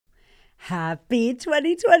Happy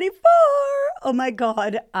 2024! Oh my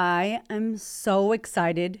God, I am so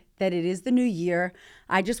excited that it is the new year.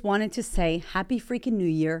 I just wanted to say happy freaking new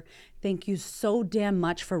year. Thank you so damn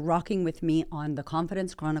much for rocking with me on the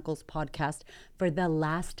Confidence Chronicles podcast for the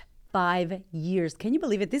last 5 years. Can you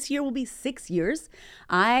believe it? This year will be 6 years.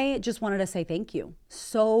 I just wanted to say thank you.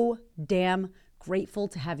 So damn grateful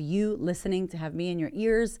to have you listening, to have me in your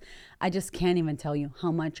ears. I just can't even tell you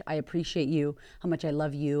how much I appreciate you, how much I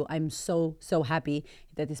love you. I'm so happy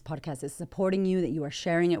that this podcast is supporting you, that you are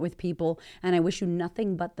sharing it with people. And I wish you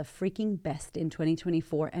nothing but the freaking best in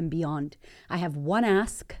 2024 and beyond. I have one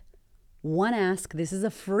ask. This is a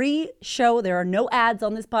free show. There are no ads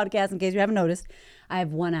on this podcast in case you haven't noticed. I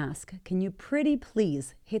have one ask. Can you pretty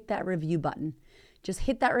please hit that review button? Just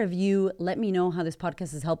hit that review. Let me know how this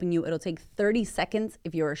podcast is helping you. It'll take 30 seconds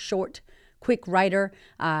if you're a short, quick writer.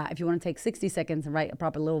 If you want to take 60 seconds and write a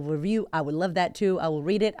proper little review, I would love that too. I will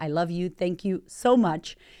read it. I love you. Thank you so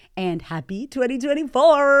much. And happy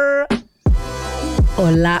 2024.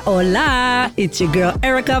 Hola, hola. It's your girl,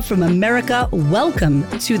 Erica from America. Welcome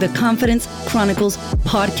to the Confidence Chronicles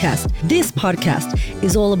podcast. This podcast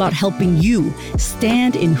is all about helping you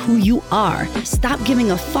stand in who you are. Stop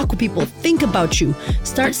giving a fuck what people think about you.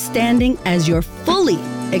 Start standing as your fully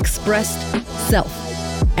expressed self.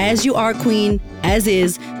 As you are, queen, as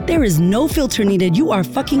is, there is no filter needed. You are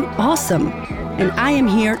fucking awesome. And I am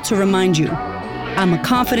here to remind you, I'm a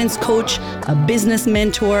confidence coach, a business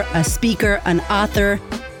mentor, a speaker, an author,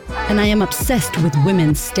 and I am obsessed with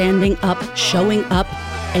women standing up, showing up,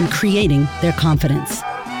 and creating their confidence.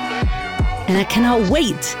 And I cannot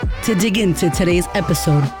wait to dig into today's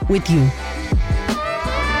episode with you.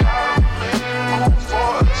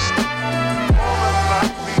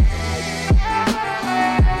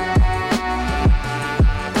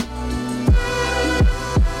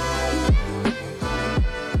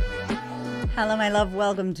 Hello, my love.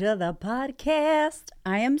 Welcome to the podcast.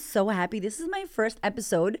 I am so happy. This is my first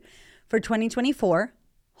episode for 2024.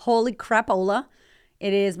 Holy crapola.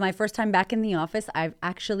 It is my first time back in the office. I've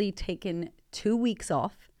actually taken 2 weeks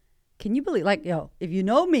off. Can you believe, if you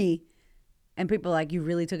know me and people are like, you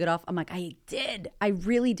really took it off? I'm like, I did. I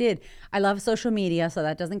really did. I love social media, so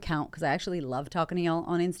that doesn't count because I actually love talking to y'all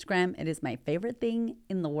on Instagram. It is my favorite thing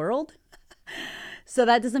in the world. So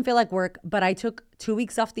that doesn't feel like work, but I took 2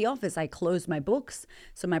 weeks off the office. I closed my books.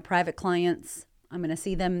 So my private clients, I'm going to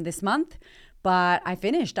see them this month, but I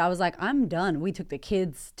finished. I was like, I'm done. We took the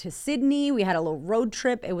kids to Sydney. We had a little road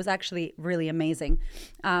trip. It was actually really amazing.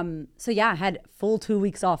 I had full 2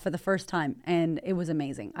 weeks off for the first time and it was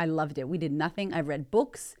amazing. I loved it. We did nothing. I read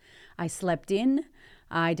books. I slept in.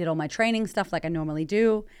 I did all my training stuff like I normally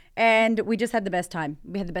do. And we just had the best time.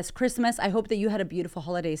 We had the best Christmas. I hope that you had a beautiful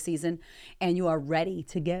holiday season and you are ready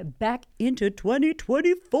to get back into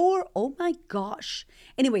 2024. Oh my gosh.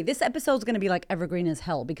 Anyway, this episode is going to be like evergreen as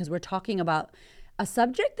hell because we're talking about a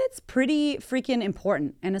subject that's pretty freaking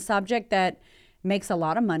important and a subject that makes a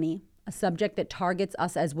lot of money, a subject that targets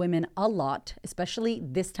us as women a lot, especially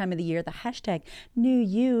this time of the year, the hashtag new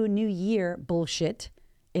you, new year bullshit.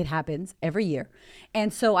 It happens every year.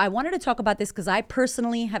 And so I wanted to talk about this because I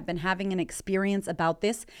personally have been having an experience about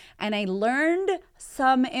this and I learned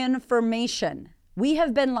some information. We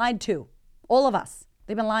have been lied to, all of us.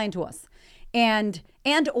 They've been lying to us and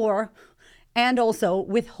also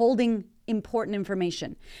withholding important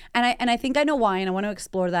information. And I think I know why, and I want to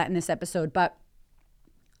explore that in this episode, but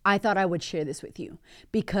I thought I would share this with you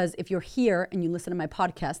because if you're here and you listen to my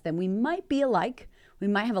podcast, then we might be alike. We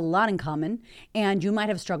might have a lot in common and you might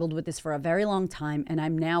have struggled with this for a very long time. And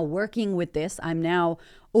I'm now working with this. I'm now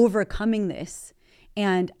overcoming this.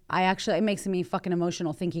 And it makes me fucking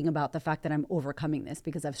emotional thinking about the fact that I'm overcoming this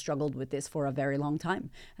because I've struggled with this for a very long time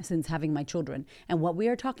since having my children. And what we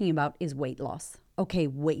are talking about is weight loss. Okay,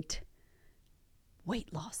 weight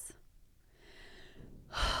loss.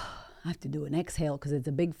 I have to do an exhale because it's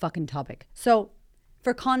a big fucking topic. So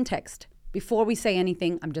for context, before we say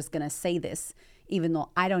anything, I'm just going to say this. Even though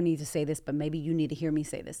I don't need to say this, but maybe you need to hear me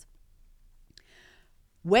say this.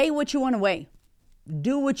 Weigh what you want to weigh.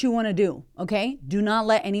 Do what you want to do, okay? Do not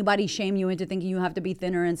let anybody shame you into thinking you have to be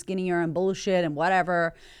thinner and skinnier and bullshit and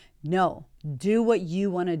whatever. No, do what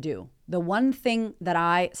you want to do. The one thing that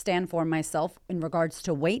I stand for myself in regards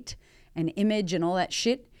to weight and image and all that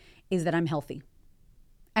shit is that I'm healthy.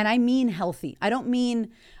 And I mean healthy. I don't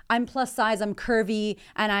mean I'm plus size, I'm curvy,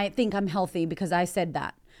 and I think I'm healthy because I said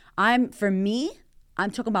that. I'm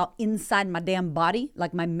talking about inside my damn body,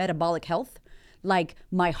 like my metabolic health, like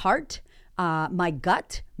my heart, my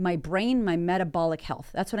gut, my brain, my metabolic health.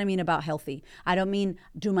 That's what I mean about healthy. I don't mean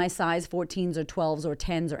do my size 14s or 12s or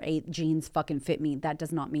 10s or 8 jeans fucking fit me. That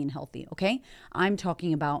does not mean healthy, okay? I'm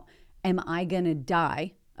talking about, am I going to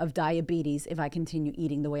die of diabetes if I continue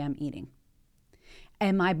eating the way I'm eating?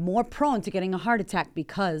 Am I more prone to getting a heart attack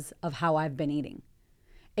because of how I've been eating?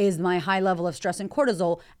 Is my high level of stress and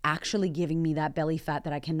cortisol actually giving me that belly fat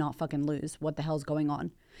that I cannot fucking lose? What the hell's going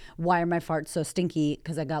on? Why are my farts so stinky?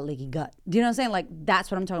 Because I got leaky gut. Do you know what I'm saying? Like, that's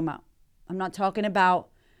what I'm talking about. I'm not talking about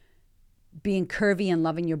being curvy and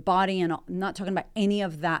loving your body, and I'm not talking about any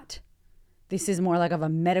of that. This is more like of a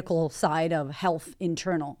medical side of health,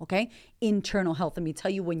 internal, okay? Internal health. Let me tell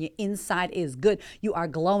you, when your inside is good, you are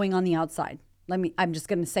glowing on the outside. I'm just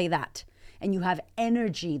going to say that. And you have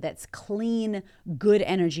energy that's clean, good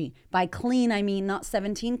energy. By clean, I mean not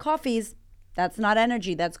 17 coffees. That's not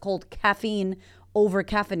energy. That's called caffeine,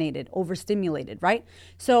 over-caffeinated, overstimulated, right?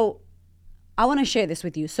 So I want to share this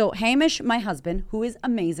with you. So Hamish, my husband, who is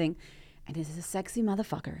amazing, and is a sexy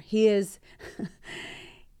motherfucker. He has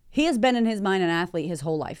been in his mind an athlete his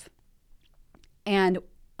whole life. And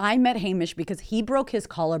I met Hamish because he broke his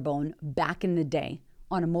collarbone back in the day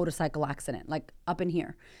on a motorcycle accident, like up in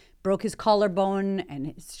here. Broke his collarbone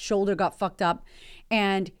and his shoulder got fucked up.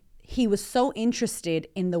 And he was so interested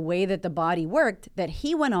in the way that the body worked that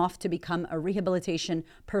he went off to become a rehabilitation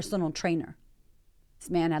personal trainer.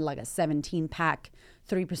 This man had like a 17-pack,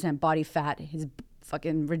 3% body fat. He's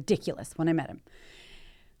fucking ridiculous when I met him.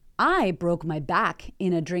 I broke my back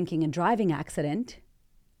in a drinking and driving accident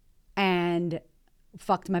and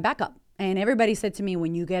fucked my back up. And everybody said to me,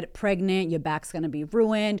 when you get pregnant, your back's going to be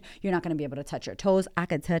ruined. You're not going to be able to touch your toes. I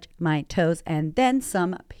could touch my toes and then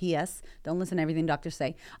some. P.S. Don't listen to everything doctors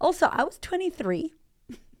say. Also, I was 23.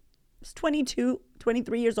 I was 22,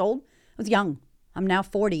 23 years old. I was young. I'm now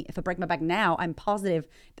 40. If I break my back now, I'm positive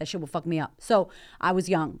that shit will fuck me up. So I was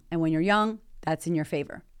young. And when you're young, that's in your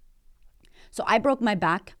favor. So I broke my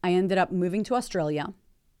back. I ended up moving to Australia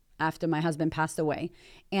after my husband passed away.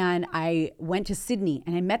 And I went to Sydney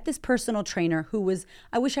and I met this personal trainer who was,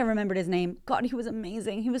 I wish I remembered his name. God, he was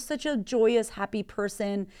amazing. He was such a joyous, happy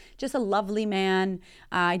person, just a lovely man.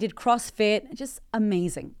 I did CrossFit, just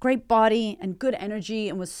amazing. Great body and good energy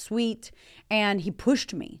and was sweet. And he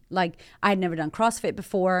pushed me. Like, I had never done CrossFit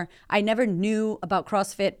before. I never knew about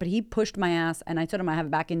CrossFit, but he pushed my ass. And I told him I have a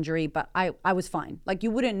back injury, but I was fine. Like,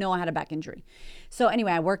 you wouldn't know I had a back injury. So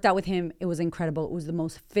anyway, I worked out with him. It was incredible. It was the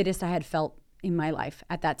most fittest I had felt in my life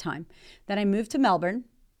at that time. Then I moved to Melbourne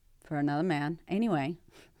for another man. Anyway,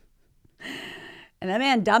 and that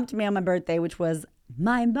man dumped me on my birthday, which was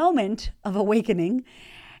my moment of awakening.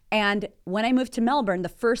 And when I moved to Melbourne, the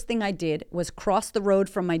first thing I did was cross the road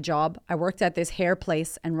from my job. I worked at this hair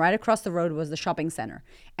place, and right across the road was the shopping center.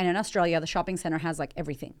 And in Australia, the shopping center has like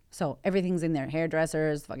everything. So everything's in there.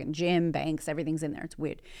 Hairdressers, fucking gym, banks, everything's in there. It's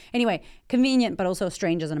weird. Anyway, convenient, but also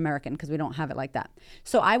strange as an American because we don't have it like that.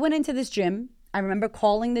 So I went into this gym. I remember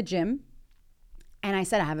calling the gym and I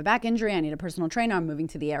said, I have a back injury. I need a personal trainer. I'm moving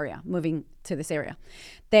to this area.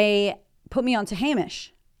 They put me on to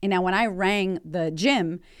Hamish. And now when I rang the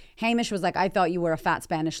gym, Hamish was like, I thought you were a fat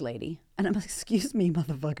Spanish lady. And I'm like, excuse me,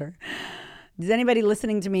 motherfucker. Does anybody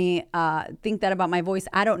listening to me think that about my voice?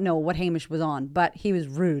 I don't know what Hamish was on, but he was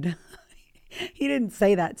rude. He didn't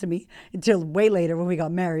say that to me until way later when we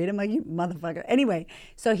got married. I'm like, you motherfucker. Anyway,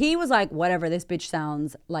 so he was like, whatever, this bitch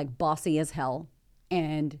sounds like bossy as hell.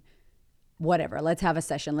 And whatever, let's have a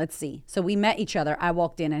session. Let's see. So we met each other. I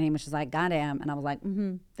walked in and Hamish was like, goddamn. And I was like,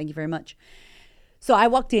 thank you very much. So I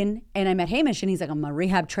walked in and I met Hamish and he's like, I'm a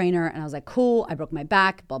rehab trainer. And I was like, cool. I broke my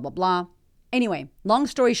back, blah, blah, blah. Anyway, long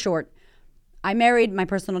story short, I married my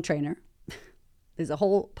personal trainer. There's a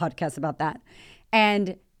whole podcast about that.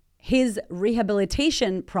 And his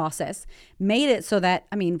rehabilitation process made it so that,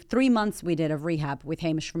 3 months we did of rehab with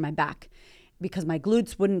Hamish for my back because my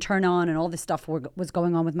glutes wouldn't turn on and all this stuff was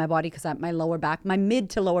going on with my body because my lower back, my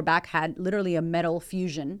mid to lower back had literally a metal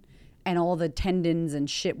fusion and all the tendons and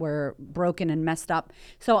shit were broken and messed up.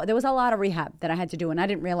 So there was a lot of rehab that I had to do, and I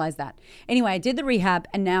didn't realize that. Anyway, I did the rehab,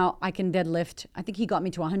 and now I can deadlift. I think he got me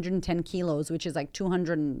to 110 kilos, which is like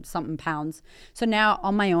 200 and something pounds. So now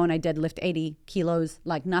on my own, I deadlift 80 kilos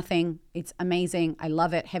like nothing. It's amazing. I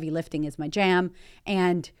love it. Heavy lifting is my jam,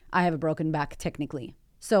 and I have a broken back technically.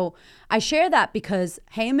 So I share that because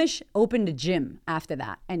Hamish opened a gym after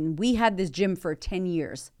that. And we had this gym for 10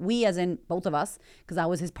 years. We as in both of us, because I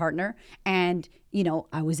was his partner. And,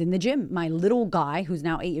 I was in the gym. My little guy, who's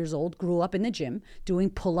now 8 years old, grew up in the gym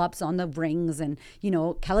doing pull-ups on the rings and,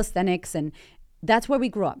 calisthenics. And that's where we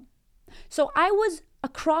grew up. So I was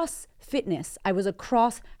across fitness. I was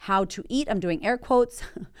across how to eat. I'm doing air quotes,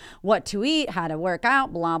 what to eat, how to work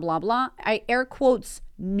out, blah, blah, blah. I air quotes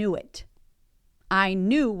knew it. I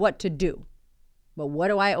knew what to do. But what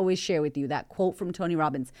do I always share with you? That quote from Tony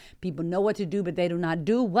Robbins. People know what to do, but they do not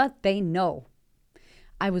do what they know.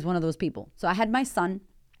 I was one of those people. So I had my son,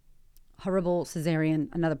 horrible cesarean.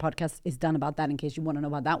 Another podcast is done about that in case you want to know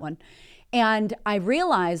about that one. And I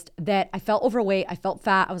realized that I felt overweight. I felt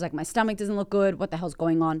fat. I was like, my stomach doesn't look good. What the hell's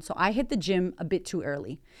going on? So I hit the gym a bit too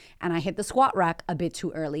early. And I hit the squat rack a bit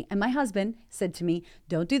too early. And my husband said to me,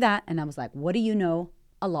 don't do that. And I was like, what do you know?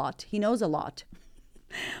 A lot. He knows a lot.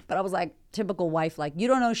 But I was like, typical wife, like, you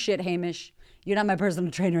don't know shit, Hamish. You're not my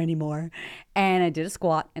personal trainer anymore. And I did a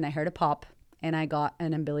squat and I heard a pop and I got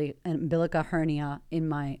an umbilical hernia in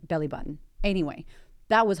my belly button. Anyway,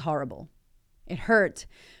 that was horrible. It hurt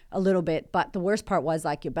a little bit, but the worst part was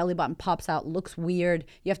like your belly button pops out, looks weird.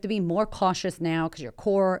 You have to be more cautious now because your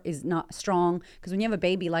core is not strong. Because when you have a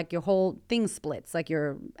baby, like your whole thing splits, like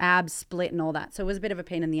your abs split and all that. So it was a bit of a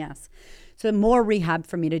pain in the ass. So more rehab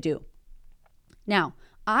for me to do. Now,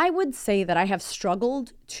 I would say that I have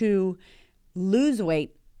struggled to lose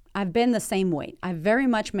weight. I've been the same weight. I've very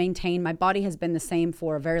much maintained. My body has been the same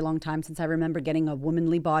for a very long time since I remember getting a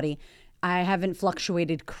womanly body. I haven't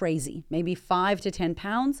fluctuated crazy. Maybe 5 to 10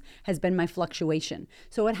 pounds has been my fluctuation.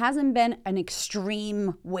 So it hasn't been an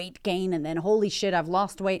extreme weight gain and then holy shit, I've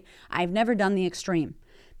lost weight. I've never done the extreme.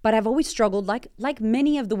 But I've always struggled, like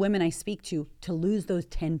many of the women I speak to lose those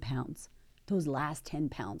 10 pounds. Those last 10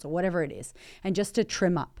 pounds or whatever it is, and just to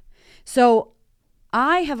trim up. So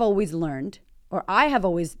I have always learned, or I have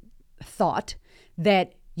always thought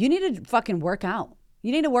that you need to fucking work out.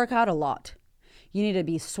 You need to work out a lot. You need to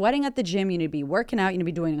be sweating at the gym. You need to be working out. You need to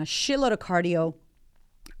be doing a shitload of cardio.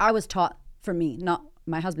 I was taught, for me, not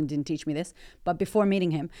my husband didn't teach me this, but before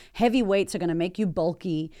meeting him, heavy weights are going to make you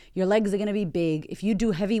bulky. Your legs are going to be big. If you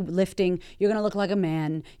do heavy lifting, you're going to look like a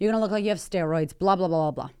man. You're going to look like you have steroids, blah, blah,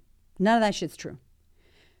 blah, blah, blah. None of that shit's true.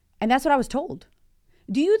 And that's what I was told.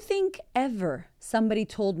 Do you think ever somebody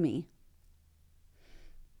told me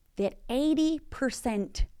that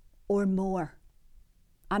 80% or more,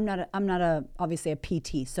 I'm not obviously a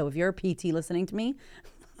PT. So if you're a PT listening to me,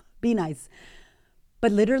 be nice.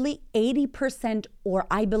 But literally 80% or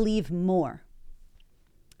I believe more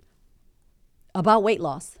about weight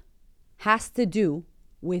loss has to do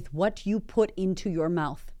with what you put into your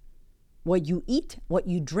mouth. What you eat, what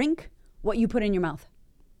you drink, what you put in your mouth.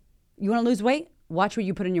 You want to lose weight? Watch what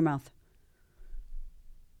you put in your mouth.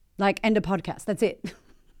 Like, end of podcast. That's it.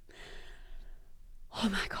 Oh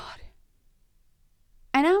my God.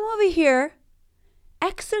 And I'm over here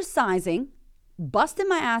exercising, busting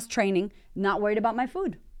my ass training, not worried about my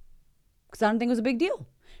food. Because I don't think it was a big deal.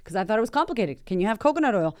 Because I thought it was complicated. Can you have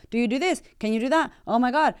coconut oil? Do you do this? Can you do that? Oh my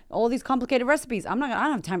God, all these complicated recipes. I don't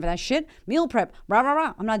have time for that shit. Meal prep, rah, rah,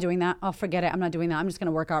 rah. I'm not doing that. Oh, forget it. I'm not doing that. I'm just going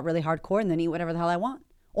to work out really hardcore and then eat whatever the hell I want.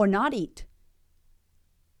 Or not eat.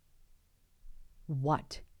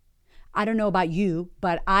 What? I don't know about you,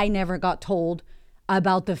 but I never got told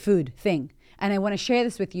about the food thing. And I want to share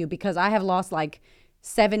this with you because I have lost like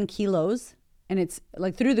 7 kilos. And it's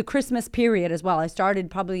like through the Christmas period as well. I started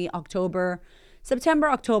probably September,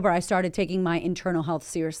 October, I started taking my internal health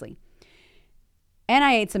seriously. And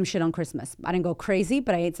I ate some shit on Christmas. I didn't go crazy,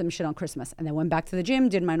 but I ate some shit on Christmas. And then went back to the gym,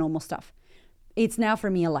 did my normal stuff. It's now for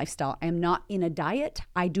me a lifestyle. I am not in a diet.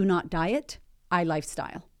 I do not diet. I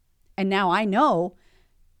lifestyle. And now I know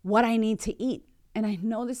what I need to eat. And I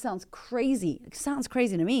know this sounds crazy. It sounds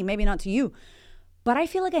crazy to me, maybe not to you. But I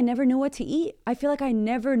feel like I never knew what to eat. I feel like I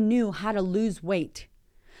never knew how to lose weight.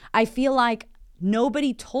 I feel like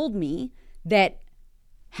nobody told me that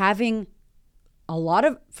having a lot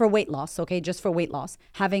of, for weight loss, okay, just for weight loss,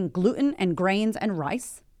 having gluten and grains and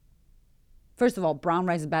rice. First of all, brown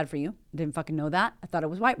rice is bad for you. I didn't fucking know that. I thought it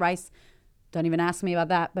was white rice. Don't even ask me about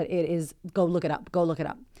that, but it is, go look it up. Go look it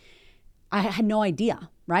up. I had no idea,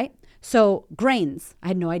 right? So grains, I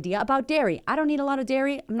had no idea about dairy. I don't eat a lot of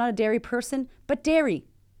dairy. I'm not a dairy person, but dairy,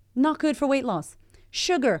 not good for weight loss.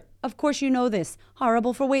 Sugar, of course you know this,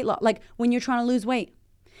 horrible for weight loss, like when you're trying to lose weight.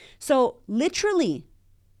 So literally,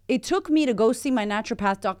 it took me to go see my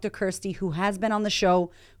naturopath, Dr. Kirsty, who has been on the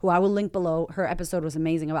show, who I will link below. Her episode was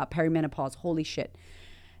amazing about perimenopause. Holy shit.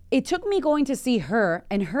 It took me going to see her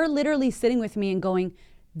and her literally sitting with me and going,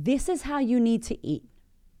 this is how you need to eat.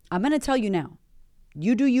 I'm going to tell you now.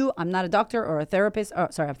 You do you. I'm not a doctor or a therapist. I'm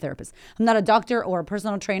a therapist. I'm not a doctor or a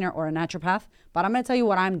personal trainer or a naturopath, but I'm going to tell you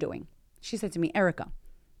what I'm doing. She said to me, Erica,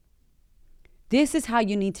 this is how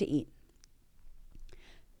you need to eat.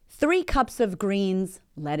 3 cups of greens,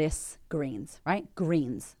 lettuce, greens, right?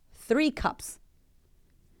 Greens. 3 cups.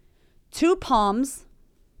 2 palms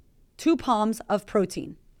of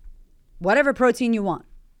protein. Whatever protein you want.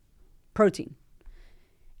 Protein.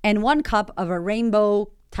 And 1 cup of a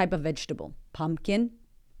rainbow type of vegetable. Pumpkin,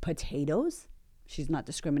 potatoes. She's not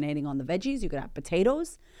discriminating on the veggies. You could have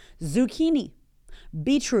potatoes, zucchini,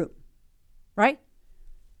 beetroot, right?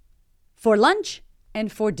 For lunch and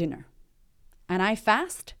for dinner. And I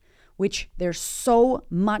fast, which there's so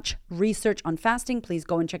much research on fasting. Please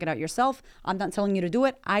go and check it out yourself. I'm not telling you to do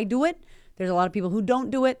it. I do it. There's a lot of people who don't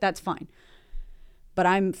do it. That's fine. But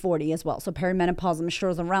I'm 40 as well. So perimenopause, I'm sure,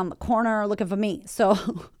 is around the corner looking for me.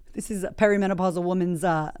 So this is a perimenopausal woman's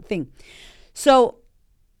thing. So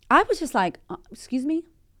I was just like, excuse me,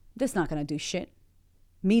 this is not going to do shit.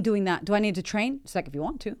 Me doing that. Do I need to train? It's like, if you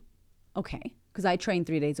want to. Okay. Because I train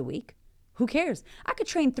 3 days a week. Who cares? I could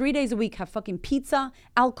train 3 days a week, have fucking pizza,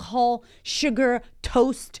 alcohol, sugar,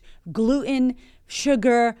 toast, gluten,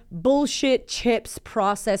 sugar, bullshit, chips,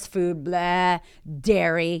 processed food, blah,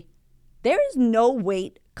 dairy. There is no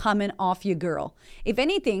weight coming off your girl. If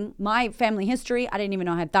anything, my family history, I didn't even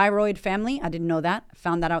know I had thyroid family. I didn't know that. I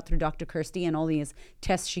found that out through Dr. Kirsty and all these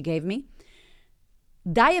tests she gave me.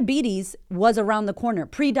 Diabetes was around the corner,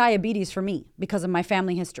 pre-diabetes for me because of my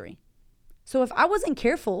family history. So if I wasn't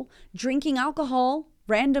careful, drinking alcohol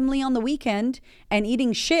randomly on the weekend and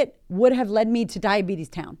eating shit would have led me to diabetes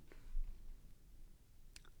town.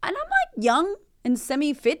 And I'm like young and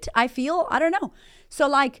semi-fit, I feel. I don't know. So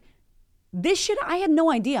like this shit, I had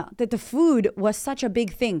no idea that the food was such a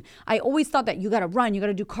big thing. I always thought that you got to run, you got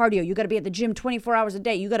to do cardio, you got to be at the gym 24 hours a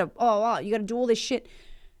day. You got to do all this shit.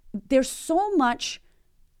 There's so much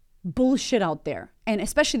bullshit out there, and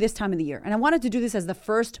especially this time of the year. And I wanted to do this as the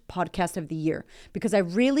first podcast of the year because I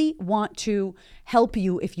really want to help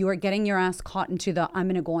you if you are getting your ass caught into the I'm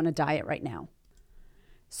going to go on a diet right now.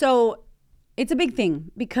 So it's a big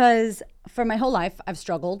thing because for my whole life I've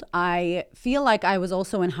struggled. I feel like I was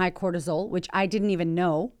also in high cortisol, which I didn't even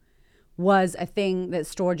know was a thing that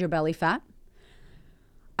stored your belly fat.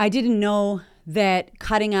 I didn't know that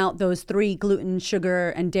cutting out those 3 gluten,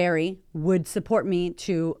 sugar, and dairy would support me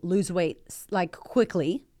to lose weight like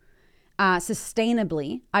quickly,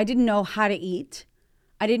 sustainably. I didn't know how to eat.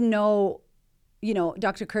 I didn't know,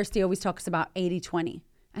 Dr. Kirsty always talks about 80-20.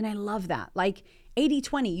 And I love that. Like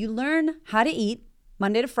 80-20, you learn how to eat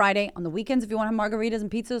Monday to Friday. On the weekends, if you want to have margaritas and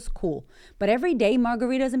pizzas, cool. But every day,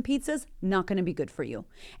 margaritas and pizzas, not going to be good for you.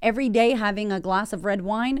 Every day, having a glass of red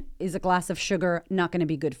wine is a glass of sugar, not going to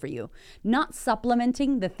be good for you. Not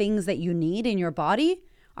supplementing the things that you need in your body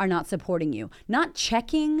are not supporting you. Not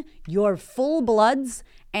checking your full bloods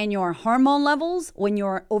and your hormone levels when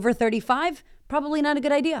you're over 35, probably not a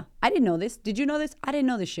good idea. I didn't know this. Did you know this? I didn't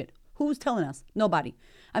know this shit. Who's telling us? Nobody.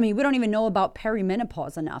 I mean, we don't even know about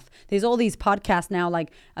perimenopause enough. There's all these podcasts now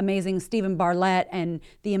like amazing Stephen Bartlett and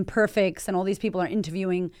The Imperfects, and all these people are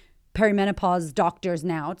interviewing perimenopause doctors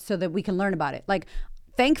now so that we can learn about it. Like,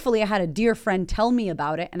 thankfully, I had a dear friend tell me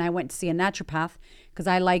about it, and I went to see a naturopath because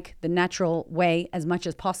I like the natural way as much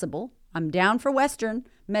as possible. I'm down for Western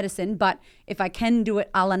medicine, but if I can do it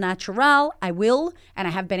a la natural, I will, and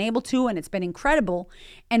I have been able to, and it's been incredible.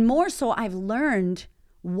 And more so, I've learned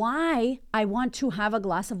why I want to have a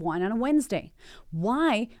glass of wine on a Wednesday,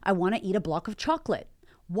 why I want to eat a block of chocolate.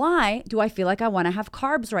 Why do I feel like I want to have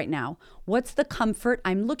carbs right now? What's the comfort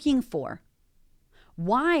I'm looking for?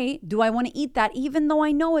 Why do I want to eat that even though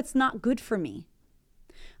I know it's not good for me?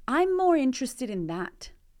 I'm more interested in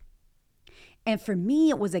that. And for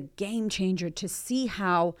me, it was a game changer to see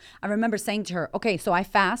how I remember saying to her, okay, so I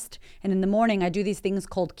fast, and in the morning I do these things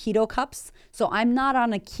called keto cups. So I'm not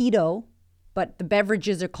on a keto, but the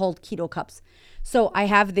beverages are called keto cups. So I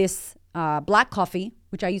have this black coffee,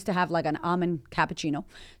 which I used to have like an almond cappuccino.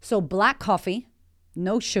 So black coffee,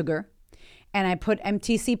 no sugar. And I put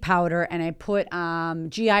MTC powder, and I put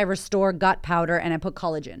GI Restore gut powder, and I put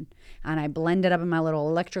collagen. And I blend it up in my little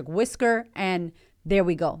electric whisker, and there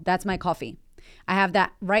we go. That's my coffee. I have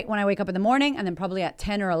that right when I wake up in the morning, and then probably at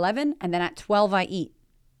 10 or 11, and then at 12 I eat.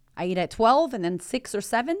 I eat at 12 and then 6 or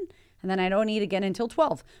 7, and then I don't eat again until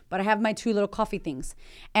 12. But I have my 2 little coffee things.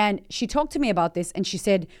 And she talked to me about this, and she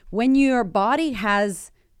said, when your body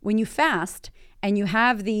when you fast and you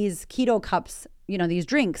have these keto cups, these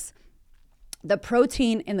drinks, the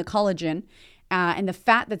protein in the collagen and the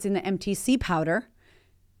fat that's in the MTC powder,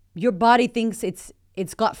 your body thinks it's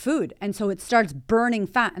got food. And so it starts burning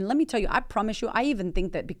fat. And let me tell you, I promise you, I even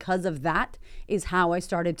think that because of that is how I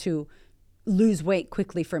started to lose weight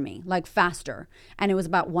quickly for me, like faster. And it was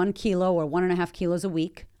about 1 kilo or 1.5 kilos a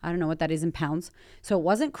week. I don't know what that is in pounds. So it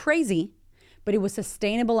wasn't crazy, but it was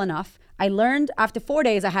sustainable enough. I learned after 4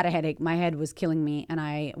 days, I had a headache. My head was killing me and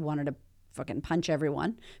I wanted to fucking punch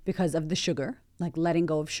everyone because of the sugar, like letting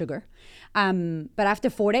go of sugar. But after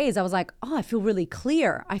 4 days, I was like, oh, I feel really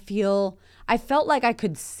clear. I felt like I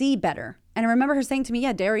could see better. And I remember her saying to me,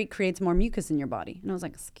 yeah, dairy creates more mucus in your body. And I was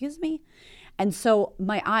like, excuse me? And so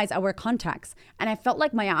my eyes, I wear contacts, and I felt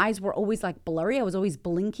like my eyes were always like blurry. I was always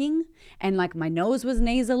blinking, and like my nose was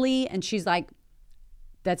nasally. And she's like,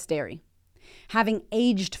 that's dairy. Having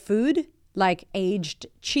aged food, like aged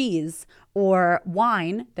cheese or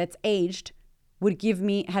wine that's aged, had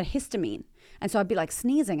histamine. And so I'd be like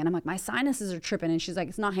sneezing, and I'm like, my sinuses are tripping. And she's like,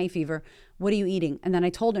 it's not hay fever. What are you eating? And then I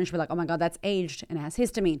told her, and she'd be like, oh my God, that's aged and it has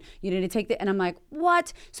histamine. You need to take that. And I'm like,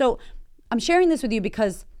 what? So I'm sharing this with you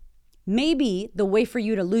because maybe the way for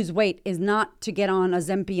you to lose weight is not to get on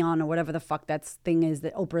Ozempic or whatever the fuck that thing is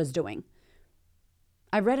that Oprah's doing.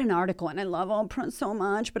 I read an article, and I love Oprah so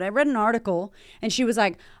much, but I read an article and she was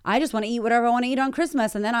like, I just want to eat whatever I want to eat on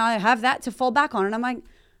Christmas, and then I have that to fall back on. And I'm like,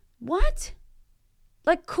 what?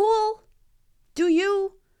 Like, cool. Do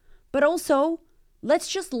you? But also, let's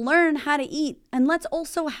just learn how to eat, and let's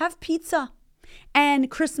also have pizza and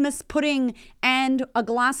Christmas pudding and a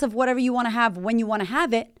glass of whatever you want to have when you want to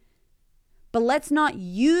have it. But let's not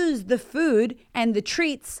use the food and the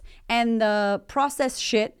treats and the processed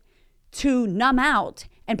shit to numb out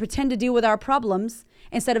and pretend to deal with our problems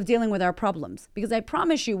instead of dealing with our problems. Because I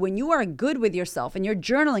promise you, when you are good with yourself and you're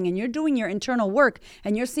journaling and you're doing your internal work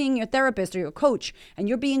and you're seeing your therapist or your coach and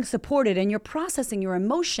you're being supported and you're processing your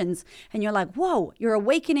emotions and you're like, whoa, you're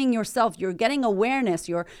awakening yourself, you're getting awareness,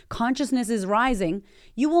 your consciousness is rising,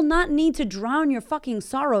 you will not need to drown your fucking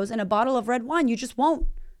sorrows in a bottle of red wine. You just won't.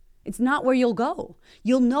 It's not where you'll go.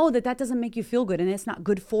 You'll know that doesn't make you feel good and it's not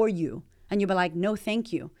good for you. And you'll be like, no,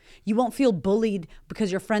 thank you. You won't feel bullied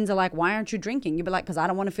because your friends are like, why aren't you drinking? You'll be like, because I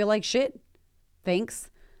don't want to feel like shit. Thanks.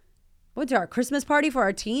 Went to our Christmas party for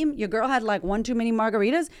our team. Your girl had like one too many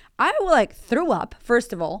margaritas. I like threw up,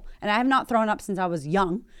 first of all. And I have not thrown up since I was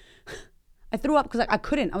young. I threw up because I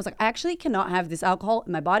couldn't. I was like, I actually cannot have this alcohol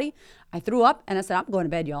in my body. I threw up and I said, I'm going to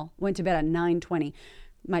bed, y'all. Went to bed at 9:20.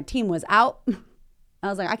 My team was out. I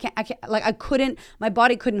was like, I can't, like I couldn't, my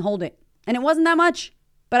body couldn't hold it. And it wasn't that much,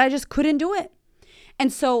 but I just couldn't do it.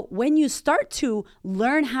 And so when you start to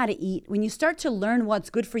learn how to eat, when you start to learn what's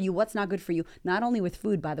good for you, what's not good for you, not only with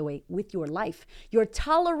food, by the way, with your life, your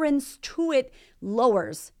tolerance to it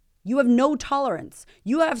lowers. You have no tolerance.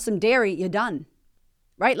 You have some dairy, you're done.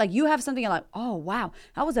 Right? Like you have something you're like, oh, wow,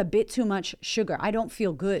 that was a bit too much sugar. I don't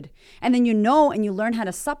feel good. And then you know, and you learn how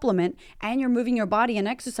to supplement, and you're moving your body and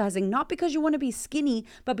exercising, not because you want to be skinny,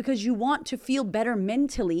 but because you want to feel better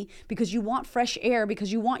mentally, because you want fresh air,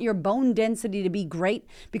 because you want your bone density to be great,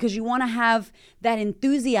 because you want to have that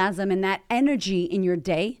enthusiasm and that energy in your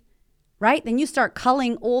day. Right? Then you start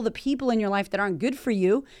culling all the people in your life that aren't good for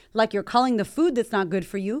you, like you're culling the food that's not good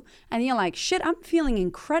for you. And you're like, shit, I'm feeling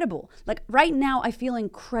incredible. Like right now, I feel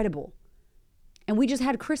incredible. And we just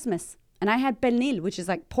had Christmas and I had pernil, which is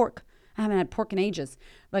like pork. I haven't had pork in ages.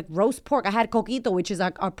 Like roast pork. I had coquito, which is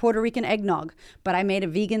our Puerto Rican eggnog, but I made it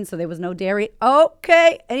vegan, so there was no dairy.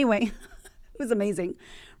 Okay. Anyway, it was amazing.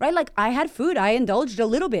 Right? Like I had food. I indulged a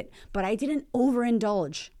little bit, but I didn't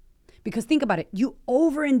overindulge. Because think about it, you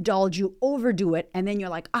overindulge, you overdo it, and then you're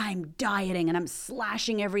like, I'm dieting and I'm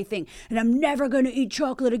slashing everything and I'm never going to eat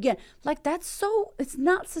chocolate again. Like it's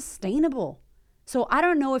not sustainable. So I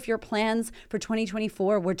don't know if your plans for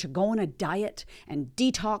 2024 were to go on a diet and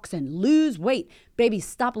detox and lose weight. Baby,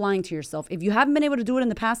 stop lying to yourself. If you haven't been able to do it in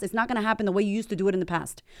the past, it's not going to happen the way you used to do it in the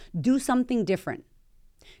past. Do something different.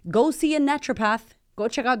 Go see a naturopath. Go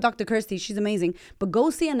check out Dr. Kirsty. She's amazing. But go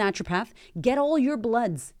see a naturopath. Get all your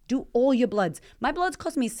bloods. Do all your bloods. My bloods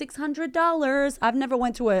cost me $600. I've never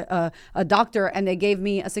went to a doctor and they gave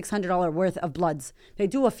me a $600 worth of bloods. They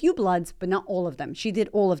do a few bloods, but not all of them. She did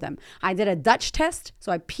all of them. I did a Dutch test.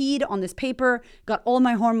 So I peed on this paper, got all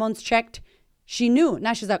my hormones checked. She knew.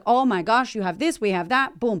 Now she's like, oh my gosh, you have this, we have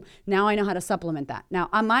that. Boom. Now I know how to supplement that. Now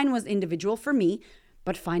mine was individual for me,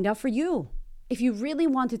 but find out for you. If you really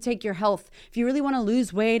want to take your health, if you really want to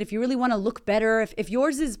lose weight, if you really want to look better, if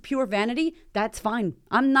yours is pure vanity, that's fine.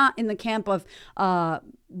 I'm not in the camp of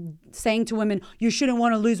saying to women, you shouldn't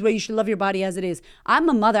want to lose weight, you should love your body as it is. I'm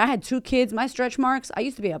a mother. I had 2 kids, my stretch marks. I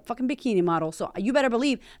used to be a fucking bikini model. So you better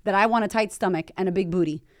believe that I want a tight stomach and a big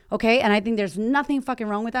booty. Okay? And I think there's nothing fucking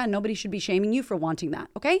wrong with that. Nobody should be shaming you for wanting that.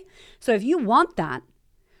 Okay? So if you want that,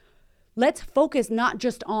 let's focus not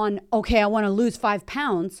just on, okay, I want to lose 5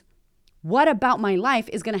 pounds. What about my life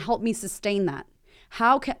is going to help me sustain that?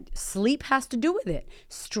 Sleep has to do with it.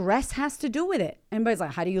 Stress has to do with it. Everybody's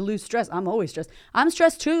like, how do you lose stress? I'm always stressed. I'm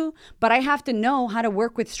stressed too, but I have to know how to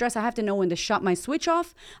work with stress. I have to know when to shut my switch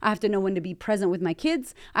off. I have to know when to be present with my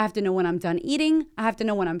kids. I have to know when I'm done eating. I have to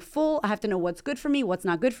know when I'm full. I have to know what's good for me, what's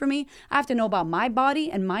not good for me. I have to know about my body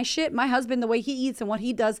and my shit. My husband, the way he eats and what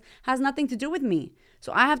he does has nothing to do with me.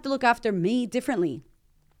 So I have to look after me differently.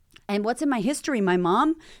 And what's in my history? My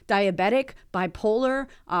mom, diabetic, bipolar,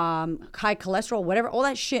 high cholesterol, whatever, all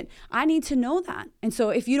that shit. I need to know that. And so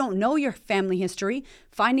if you don't know your family history,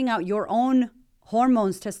 finding out your own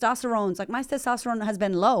hormones, testosterone, like my testosterone has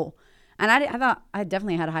been low. And I thought I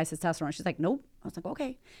definitely had a high testosterone. She's like, nope. I was like,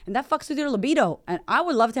 okay. And that fucks with your libido. And I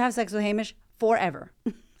would love to have sex with Hamish forever.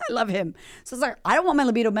 I love him. So it's like, I don't want my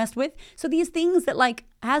libido messed with. So these things that like,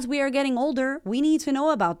 as we are getting older, we need to know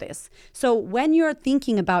about this. So when you're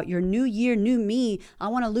thinking about your new year, new me, I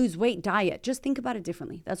want to lose weight diet, just think about it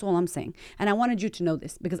differently. That's all I'm saying. And I wanted you to know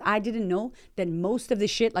this because I didn't know that most of the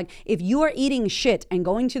shit, like if you are eating shit and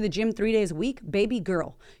going to the gym 3 days a week, baby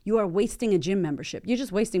girl, you are wasting a gym membership. You're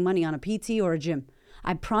just wasting money on a PT or a gym.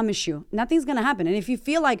 I promise you, nothing's going to happen. And if you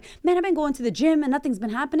feel like, man, I've been going to the gym and nothing's been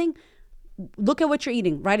happening, look at what you're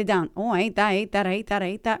eating. Write it down. Oh, I ate that, I ate that, I ate that, I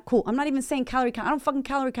ate that. Cool. I'm not even saying calorie count. I don't fucking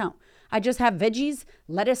calorie count. I just have veggies,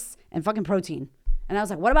 lettuce, and fucking protein. And I was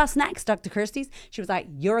like, what about snacks, Dr. Kirsty's? She was like,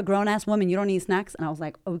 you're a grown-ass woman. You don't need snacks. And I was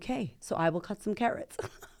like, okay, so I will cut some carrots.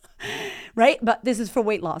 Right? But this is for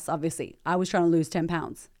weight loss, obviously. I was trying to lose 10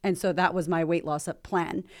 pounds. And so that was my weight loss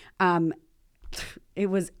plan. It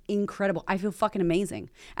was incredible. I feel fucking amazing.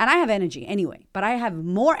 And I have energy anyway, but I have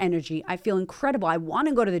more energy. I feel incredible. I want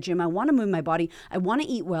to go to the gym. I want to move my body. I want to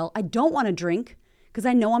eat well. I don't want to drink because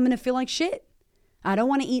I know I'm going to feel like shit. I don't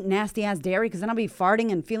want to eat nasty ass dairy because then I'll be farting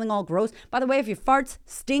and feeling all gross. By the way, if your farts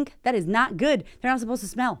stink, that is not good. They're not supposed to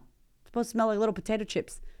smell. It's supposed to smell like little potato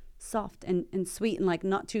chips. Soft and sweet and like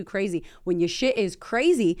not too crazy. When your shit is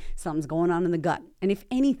crazy, something's going on in the gut. And if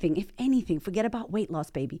anything, forget about weight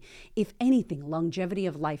loss, baby. If anything, longevity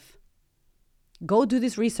of life. Go do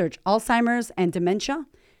this research. Alzheimer's and dementia,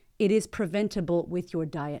 it is preventable with your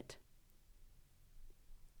diet.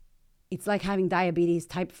 It's like having diabetes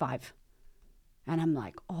type 5. And I'm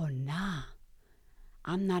like, oh, nah.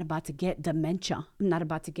 I'm not about to get dementia. I'm not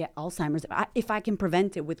about to get Alzheimer's. If I can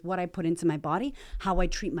prevent it with what I put into my body, how I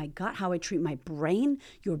treat my gut, how I treat my brain,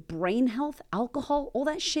 your brain health, alcohol, all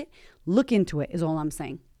that shit, look into it is all I'm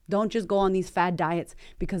saying. Don't just go on these fad diets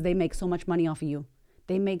because they make so much money off of you.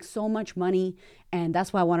 They make so much money. And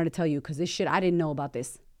that's why I wanted to tell you because this shit, I didn't know about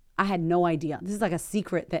this. I had no idea. This is like a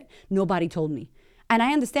secret that nobody told me. And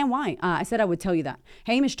I understand why. I said I would tell you that.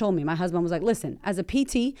 Hamish told me, my husband was like, listen, as a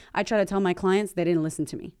PT, I try to tell my clients they didn't listen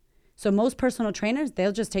to me. So most personal trainers,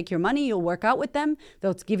 they'll just take your money. You'll work out with them.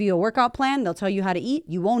 They'll give you a workout plan. They'll tell you how to eat.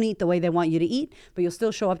 You won't eat the way they want you to eat, but you'll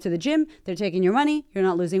still show up to the gym. They're taking your money. You're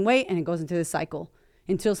not losing weight. And it goes into this cycle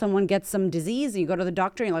until someone gets some disease and you go to the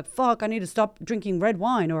doctor and you're like, fuck, I need to stop drinking red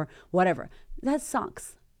wine or whatever. That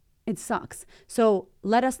sucks. It sucks. So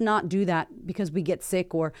let us not do that because we get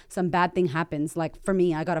sick or some bad thing happens. Like for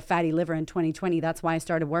me, I got a fatty liver in 2020. That's why I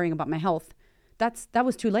started worrying about my health. That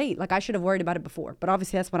was too late. Like I should have worried about it before, but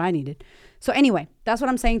obviously that's what I needed. So anyway, that's what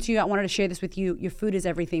I'm saying to you. I wanted to share this with you. Your food is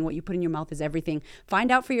everything. What you put in your mouth is everything. Find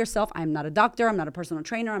out for yourself. I'm not a doctor. I'm not a personal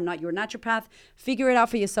trainer. I'm not your naturopath. Figure it out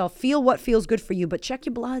for yourself. Feel what feels good for you, but check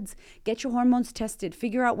your bloods. Get your hormones tested.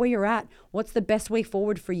 Figure out where you're at. What's the best way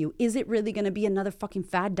forward for you? Is it really going to be another fucking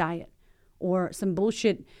fad diet? Or some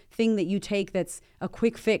bullshit thing that you take that's a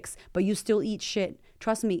quick fix, but you still eat shit.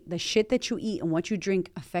 Trust me, the shit that you eat and what you drink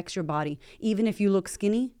affects your body. Even if you look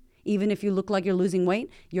skinny, even if you look like you're losing weight,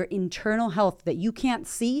 your internal health that you can't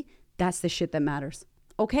see, that's the shit that matters.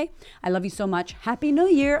 Okay? I love you so much. Happy New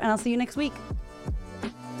Year, and I'll see you next week.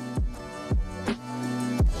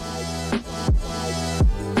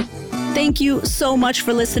 Thank you so much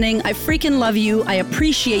for listening. I freaking love you. I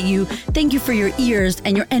appreciate you. Thank you for your ears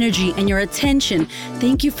and your energy and your attention.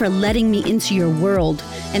 Thank you for letting me into your world.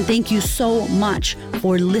 And thank you so much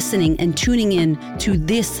for listening and tuning in to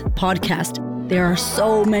this podcast. There are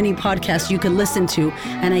so many podcasts you can listen to,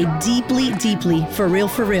 and I deeply, deeply, for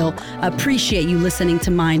real, appreciate you listening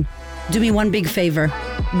to mine. Do me one big favor,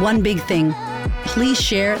 one big thing. Please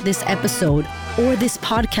share this episode or this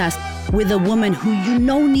podcast with a woman who you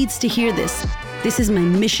know needs to hear this. This is my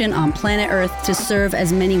mission on planet Earth, to serve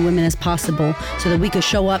as many women as possible so that we could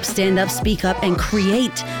show up, stand up, speak up, and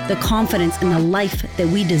create the confidence and the life that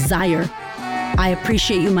we desire. I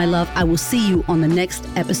appreciate you, my love. I will see you on the next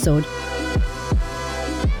episode.